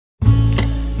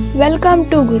Welcome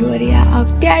to Guruvarya of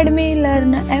Academy.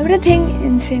 Learn everything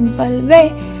in simple way.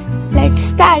 Let's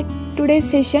start today's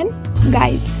session.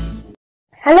 Guides.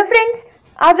 Hello friends,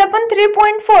 आज आपण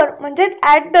 3.4 म्हणजेच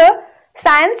at the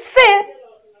science fair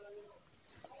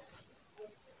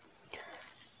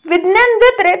विज्ञान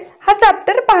जत्रेत हा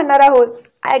chapter पाहणार आहोत.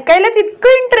 ऐकायलाच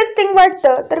इतकं इंटरेस्टिंग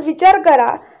वाटतं, तर विचार करा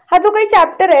हा जो काही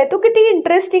चॅप्टर आहे तो किती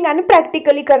इंटरेस्टिंग आणि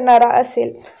प्रॅक्टिकली करणारा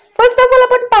असेल. फर्स्ट ऑफ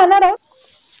ऑल आपण पाहणार आहोत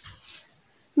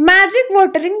मॅजिक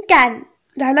वॉटरिंग कॅन,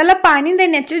 झाडाला पाणी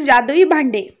देण्याचे जादुई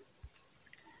भांडे.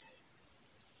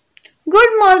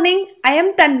 Good morning, I am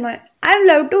Tanmay. I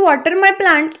love to water my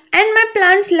plants and my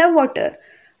plants love water.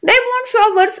 They want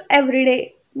showers every day,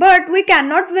 but we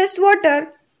cannot waste water.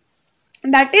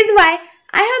 That is why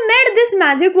I have made this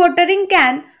magic watering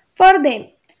can for them.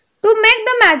 To make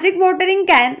the magic watering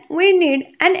can, we need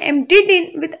an empty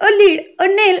tin with a lid,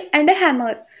 a nail and a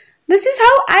hammer. This is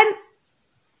how I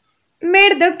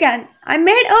made the can. I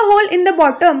made a hole in the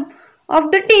bottom of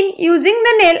the tin using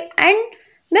the nail and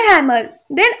the hammer.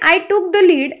 Then I took the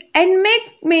lid and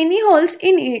make many holes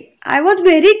in it. I was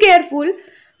very careful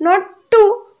not to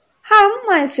harm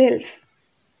myself.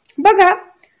 बघा,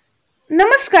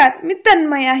 नमस्कार, मी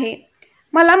तन्मय आहे.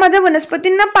 मला माझ्या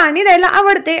वनस्पतींना पाणी द्यायला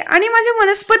आवडते आणि माझ्या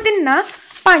वनस्पतींना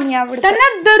पाणी आवडतं.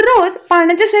 त्यांना दररोज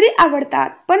पाण्याच्या सरी आवडतात,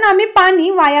 पण आम्ही पाणी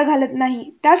वाया घालत नाही.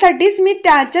 त्यासाठीच मी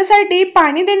त्याच्यासाठी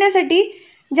पाणी देण्यासाठी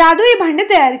जादुई भांडे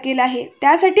तयार केलं आहे.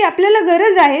 त्यासाठी आपल्याला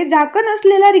गरज आहे झाकण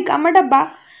असलेला रिकामा डब्बा,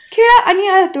 खिळा आणि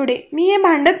हातोडे. मी हे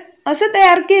भांड असं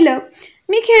तयार केलं.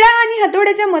 मी खिळा आणि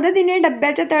हातोड्याच्या मदतीने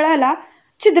डब्याच्या तळाला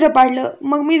छिद्र पाडलं.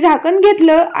 मग मी झाकण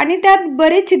घेतलं आणि त्यात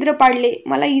बरेच छिद्र पाडले.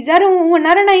 मला इजा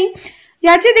होणार नाही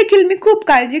याची देखील मी खूप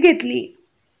काळजी घेतली.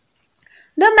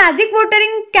 The magic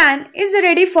watering can is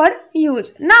ready for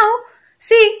use. Now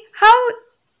see how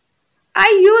I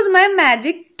use my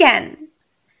magic can.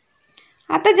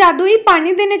 आता जादुई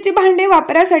पाणी देण्याचे भांडे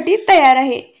वापरासाठी तयार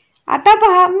आहे. आता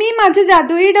पहा मी माझा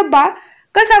जादुई डब्बा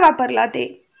कसा वापरला ते.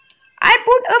 I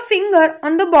put a finger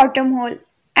on the bottom hole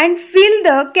and fill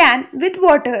the can with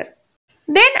water.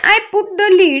 Then I put the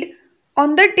lid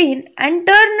on the tin and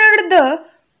turned the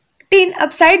tin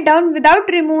upside down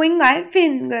without removing my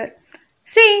finger.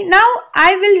 See, now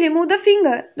I will remove the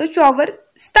finger. The shower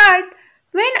starts.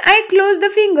 When I close the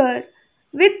finger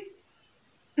with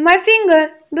my finger,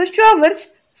 the shower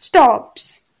stops.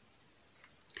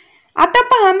 आता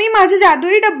पहा मी माझा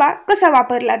जादुई डब्बा कसा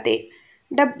वापरला ते.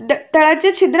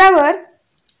 तळाच्या छिद्रावर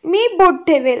मी बोट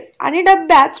ठेवेल आणि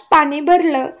डब्यात पाणी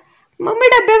भरलं. मग मी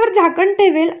डब्यावर झाकण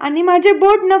ठेवेल आणि माझे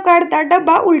बोट न काढता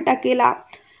डब्बा उलटा केला.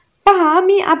 पहा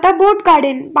मी आता बोट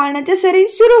काढेन. पाण्याच्या सरी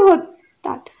सुरू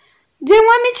होतात.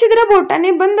 जेव्हा मी छिद्र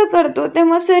बोटाने बंद करतो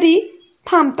तेव्हा सरी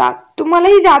थांबतात. तुम्हाला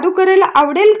ही जादू करायला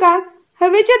आवडेल का?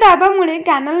 हवेच्या दाबामुळे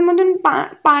कॅनलमधून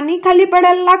पाणी खाली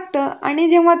पडायला लागतं आणि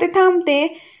जेव्हा ते थांबते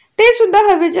ते सुद्धा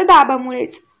हवेच्या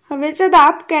दाबामुळेच. हवेचा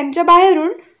दाब कॅनच्या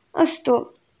बाहेरून असतो.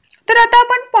 तर आता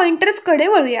आपण पॉइंटर्स कडे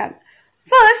वळूयात.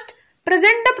 First,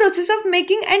 present the process of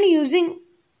making and using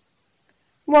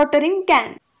watering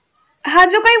can. हा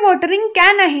जो काही वॉटरिंग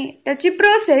कॅन आहे त्याची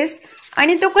प्रोसेस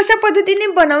आणि तो कशा पद्धतीने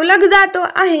बनवला जातो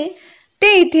आहे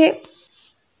ते इथे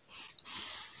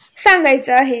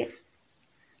सांगायचं आहे.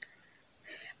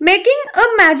 Making a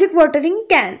magic watering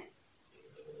can.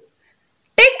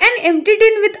 Take an empty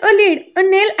tin with a lid, a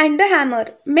nail and the hammer.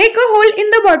 Make a hole in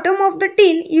the bottom of the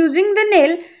tin using the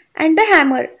nail and the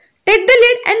hammer. Take the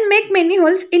lid and make many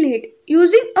holes in it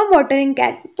using a watering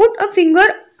can. Put a finger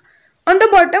on the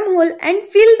bottom hole and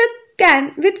fill the can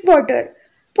with water.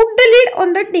 Put the lid on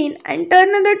the tin and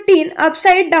turn the tin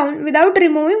upside down without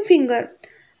removing finger.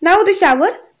 Now the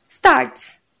shower starts.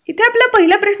 इथे आपला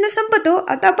पहिला प्रश्न संपतो.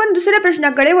 आता आपण दुसऱ्या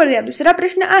प्रश्नाकडे वळूया. दुसरा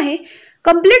प्रश्न आहे,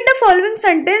 complete the following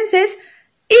sentences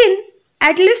in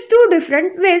at least 2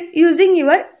 different ways using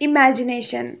your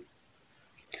imagination.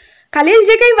 खालील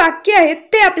जे काही वाक्य आहेत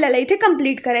ते आपल्याला इथे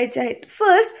कंप्लीट करायचे आहेत.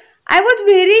 First, I was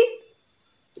very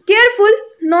careful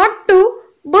not to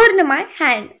burn my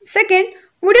hand. Second,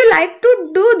 would you like to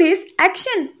do this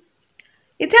action?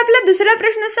 इथे आपला दुसरा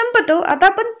प्रश्न संपतो. आता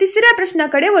आपण तिसऱ्या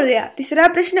प्रश्नाकडे वळूया. तिसरा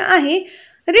प्रश्न आहे,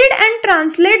 read and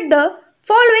translate the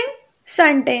following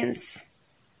sentence.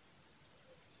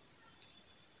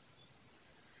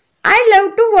 I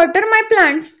love to water my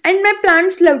plants and my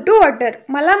plants love to water.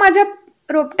 मला माझ्या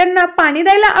रोपट्यांना पाणी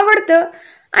द्यायला आवडतं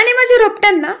आणि माझ्या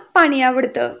रोपट्यांना पाणी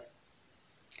आवडतं.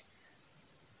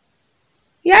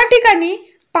 या ठिकाणी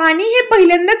पाणी हे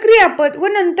पहिल्यांदा क्रियापद व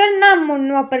नंतर नाम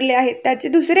म्हणून वापरले आहेत. त्याचे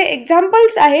दुसरे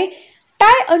एक्झाम्पल्स आहे,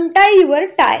 tie अनटाय your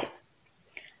tie.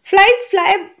 Flies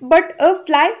fly but a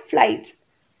fly flies.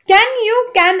 Can you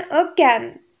can a can.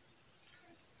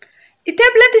 इथे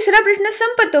आपला तिसरा प्रश्न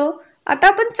संपतो. आता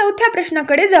आपण चौथ्या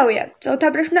प्रश्नाकडे जाऊया. चौथा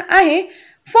प्रश्न आहे,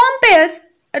 form pairs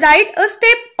right a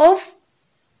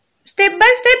step by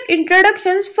step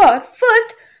introductions for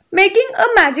first making a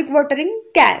magic watering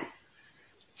can.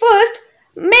 First,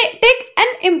 take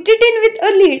an empty tin with a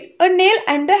lid, a nail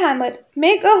and a hammer.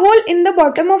 Make a hole in the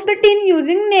bottom of the tin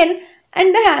using nail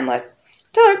and the hammer.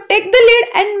 Third, take the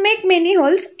lid and make many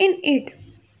holes in it.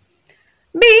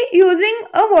 B. Using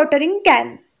a watering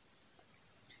can.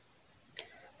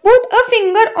 Put a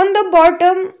finger on the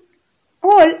bottom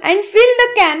hole and fill the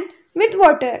can with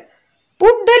water.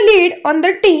 Put the lid on the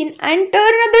tin and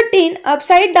turn the tin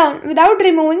upside down without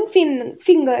removing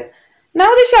finger. Now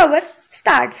the shower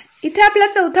starts. इथे आपला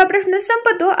चौथा प्रश्न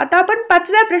संपतो. आता आपण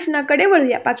पाचव्या प्रश्नाकडे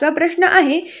वळूया. पाचवा प्रश्न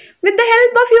आहे, with the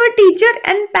help of your teacher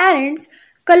and parents,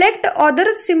 collect other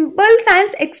simple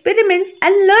science experiments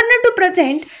and learn to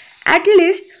present at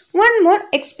least one more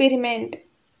experiment.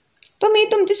 तुम्ही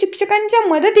तुमच्या शिक्षकांच्या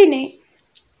मदतीने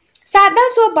साधा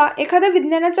सोपा एखादा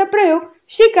विज्ञानाचा प्रयोग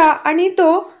शिका आणि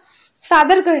तो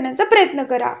सादर करण्याचा प्रयत्न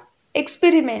करा.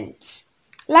 Experiments.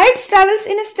 Light travels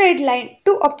in a straight line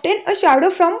to obtain a shadow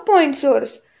from point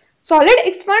source. Solid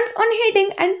expands on heating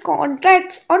and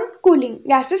contracts on cooling.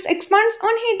 Gases expands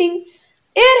on heating.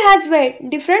 Air has weight.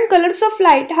 Different colors of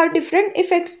light have different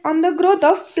effects on the growth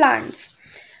of plants.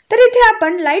 तर इथे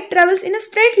आपण light travels in a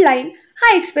straight line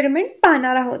हा experiment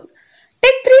पाहणार आहोत.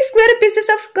 Take 3 square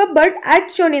pieces of cupboard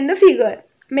as shown in the figure.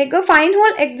 Make a fine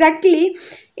hole exactly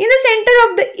in the center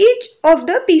of each of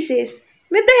the pieces.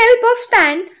 With the help of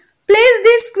stand, place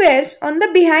these squares on the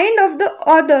behind of the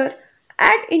other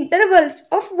at intervals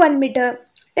of 1 meter.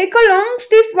 Take a long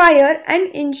stiff wire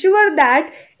and ensure that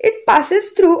it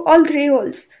passes through all 3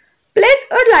 holes. Place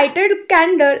a lighted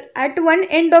candle at one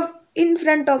end in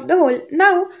front of the hole.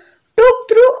 Now, look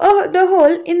through the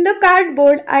hole in the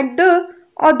cardboard at the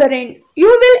other end.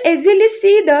 You will easily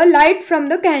see the light from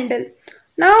the candle.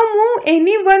 Now move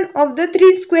any one of the 3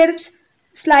 squares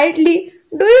slightly.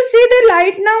 Do you see the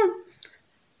light now?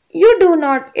 You do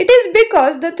not. It is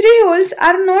because the 3 holes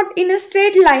are not in a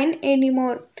straight line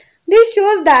anymore. This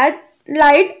shows that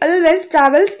light always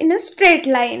travels in a straight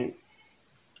line.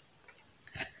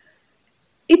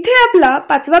 इथे आपला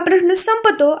पाचवा प्रश्न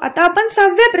संपतो. आता आपण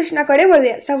सहाव्या प्रश्नाकडे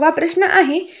वळूया. सहावा प्रश्न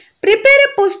आहे, prepare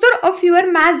a poster of your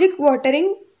magic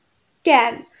watering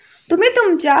can. तुम्ही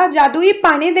तुमच्या जादुई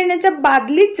पाणी देण्याच्या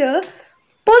बादलीचं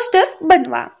पोस्टर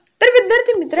बनवा. तर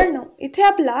विद्यार्थी मित्रांनो, इथे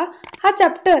आपला हा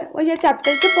चॅप्टर व या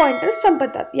चॅप्टरचे पॉइंटर्स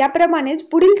संपतात. याप्रमाणेच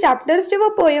पुढील चॅप्टर्सचे व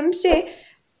पोएम्सचे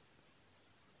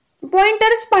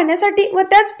पॉइंटर्स पाहण्यासाठी व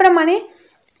त्याचप्रमाणे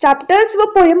चॅप्टर्स व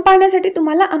पोएम पाहण्यासाठी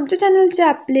तुम्हाला आमच्या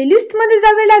चॅनलच्या प्लेलिस्टमध्ये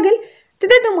जावे लागेल.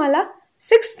 तिथे तुम्हाला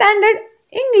 6th स्टँडर्ड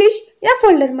इंग्लिश या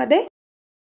फोल्डरमध्ये.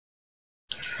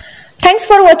 Thanks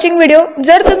for watching video.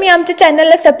 जर तुम्ही आमच्या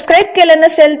चॅनलला सबस्क्राईब केलं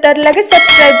नसेल तर लगेच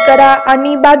सबस्क्राईब करा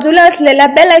आणि बाजूला असलेल्या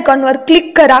बेल आयकॉनवर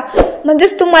क्लिक करा.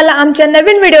 म्हणजेच तुम्हाला आमच्या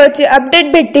नवीन व्हिडिओचे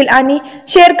अपडेट भेटतील. आणि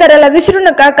शेअर करायला विसरू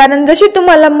नका, कारण जशी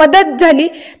तुम्हाला मदत झाली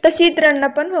तशी इतरांना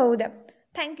पण होऊ द्या.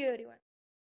 Thank you everyone.